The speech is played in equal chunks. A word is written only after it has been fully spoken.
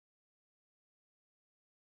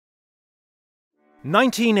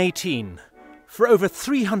1918. For over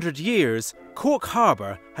 300 years, Cork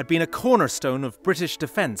harbour had been a cornerstone of British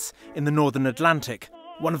defence in the Northern Atlantic,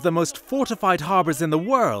 one of the most fortified harbours in the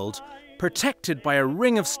world, protected by a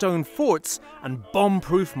ring of stone forts and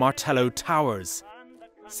bomb-proof Martello towers.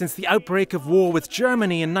 Since the outbreak of war with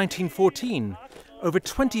Germany in 1914, over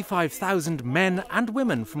 25,000 men and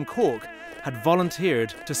women from Cork had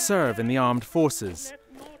volunteered to serve in the armed forces.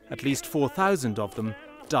 At least 4,000 of them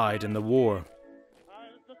died in the war.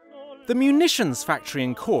 The munitions factory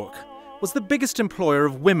in Cork was the biggest employer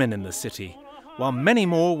of women in the city, while many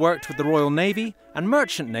more worked with the Royal Navy and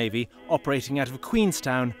Merchant Navy operating out of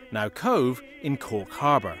Queenstown, now Cove, in Cork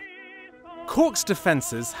harbour. Cork's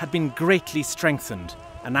defences had been greatly strengthened.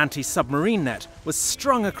 An anti-submarine net was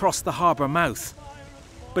strung across the harbour mouth.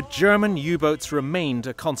 But German U-boats remained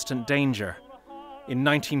a constant danger. In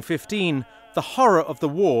 1915, the horror of the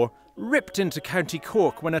war ripped into County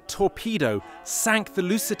Cork when a torpedo sank the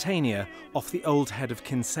Lusitania off the old head of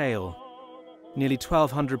Kinsale. Nearly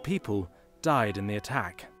 1,200 people died in the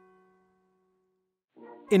attack.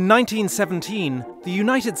 In 1917, the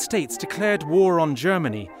United States declared war on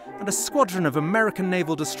Germany, and a squadron of American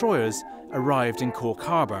naval destroyers arrived in Cork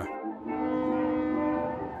harbour.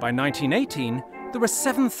 By 1918, there were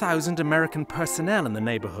 7,000 American personnel in the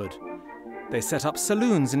neighbourhood. They set up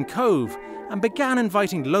saloons in Cove and began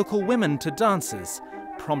inviting local women to dances,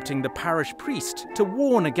 prompting the parish priest to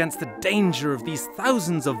warn against the danger of these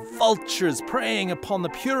thousands of vultures preying upon the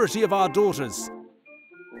purity of our daughters.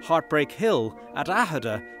 Heartbreak Hill at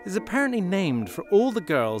Ahada is apparently named for all the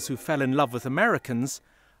girls who fell in love with Americans,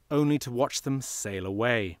 only to watch them sail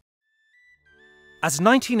away. As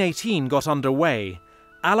 1918 got underway,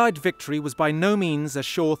 Allied victory was by no means a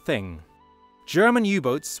sure thing. German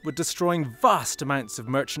U-boats were destroying vast amounts of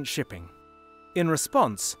merchant shipping. In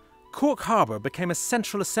response, Cork harbour became a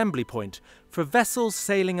central assembly point for vessels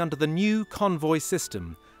sailing under the new convoy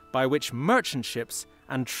system, by which merchant ships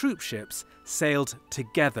and troop ships sailed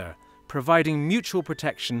together, providing mutual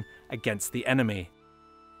protection against the enemy.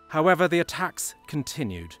 However, the attacks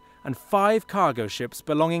continued, and 5 cargo ships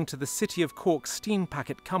belonging to the City of Cork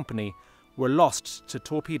Steampacket Company were lost to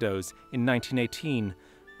torpedoes in 1918,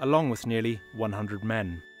 along with nearly 100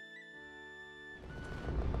 men.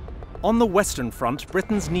 On the Western Front,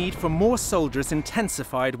 Britain's need for more soldiers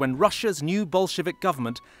intensified when Russia's new Bolshevik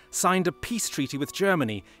government signed a peace treaty with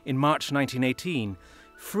Germany in March 1918,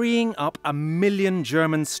 freeing up 1 million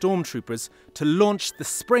German stormtroopers to launch the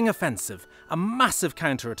Spring Offensive, a massive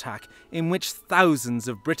counterattack in which thousands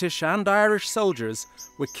of British and Irish soldiers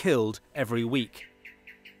were killed every week.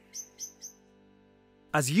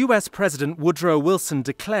 As US President Woodrow Wilson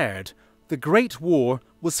declared, the Great War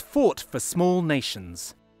was fought for small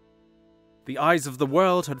nations. The eyes of the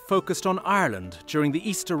world had focused on Ireland during the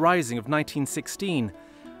Easter Rising of 1916,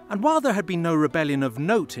 and while there had been no rebellion of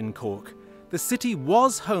note in Cork, the city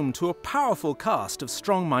was home to a powerful cast of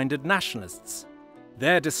strong-minded nationalists.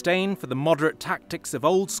 Their disdain for the moderate tactics of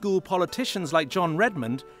old-school politicians like John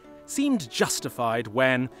Redmond seemed justified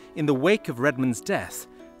when, in the wake of Redmond's death,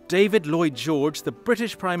 David Lloyd George, the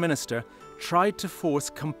British Prime Minister, tried to force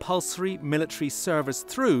compulsory military service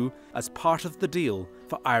through as part of the deal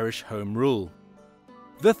for Irish Home Rule.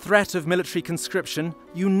 The threat of military conscription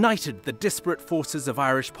united the disparate forces of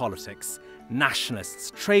Irish politics: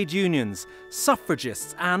 nationalists, trade unions,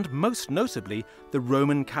 suffragists, and, most notably, the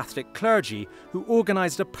Roman Catholic clergy, who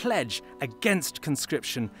organised a pledge against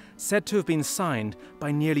conscription said to have been signed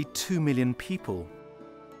by nearly 2 million people.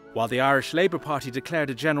 While the Irish Labour Party declared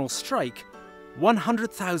a general strike,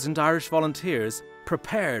 100,000 Irish volunteers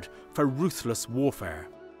prepared for ruthless warfare.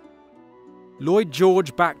 Lloyd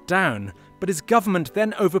George backed down, but his government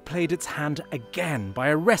then overplayed its hand again by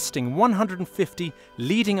arresting 150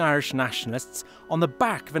 leading Irish nationalists on the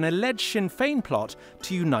back of an alleged Sinn Féin plot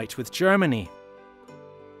to unite with Germany.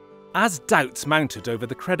 As doubts mounted over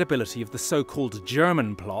the credibility of the so-called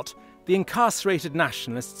German plot, the incarcerated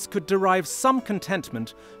nationalists could derive some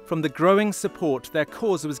contentment from the growing support their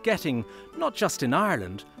cause was getting, not just in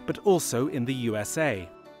Ireland, but also in the USA.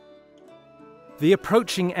 The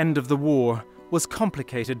approaching end of the war was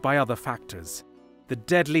complicated by other factors. The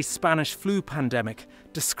deadly Spanish flu pandemic,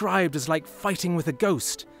 described as like fighting with a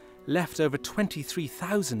ghost, left over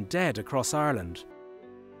 23,000 dead across Ireland.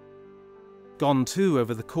 Gone too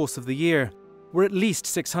over the course of the year were at least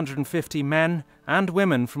 650 men and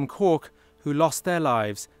women from Cork who lost their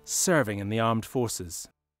lives serving in the armed forces.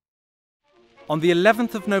 On the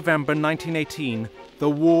 11th of November 1918, the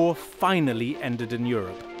war finally ended in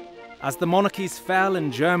Europe. As the monarchies fell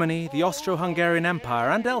in Germany, the Austro-Hungarian Empire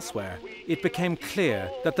and elsewhere, it became clear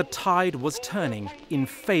that the tide was turning in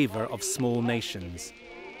favour of small nations.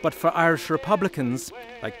 But for Irish Republicans,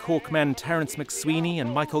 like Cork men Terence McSweeney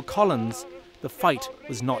and Michael Collins, the fight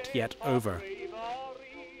was not yet over.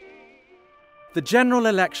 The general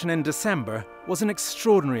election in December was an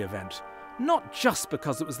extraordinary event, not just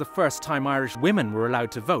because it was the first time Irish women were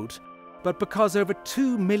allowed to vote, but because over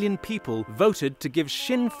 2 million people voted to give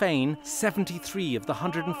Sinn Féin 73 of the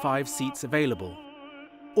 105 seats available.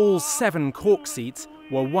 All 7 Cork seats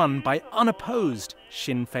were won by unopposed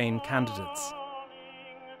Sinn Féin candidates.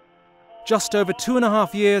 Just over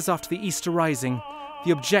 2.5 years after the Easter Rising,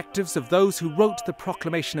 the objectives of those who wrote the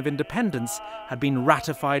Proclamation of Independence had been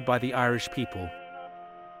ratified by the Irish people.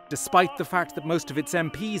 Despite the fact that most of its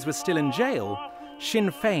MPs were still in jail,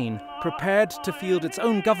 Sinn Féin prepared to field its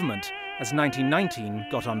own government as 1919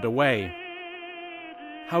 got underway.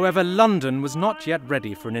 However, London was not yet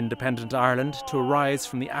ready for an independent Ireland to arise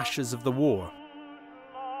from the ashes of the war.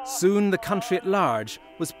 Soon the country at large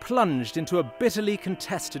was plunged into a bitterly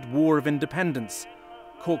contested war of independence.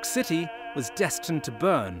 Cork City was destined to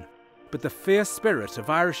burn, but the fierce spirit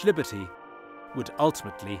of Irish liberty would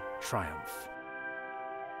ultimately triumph.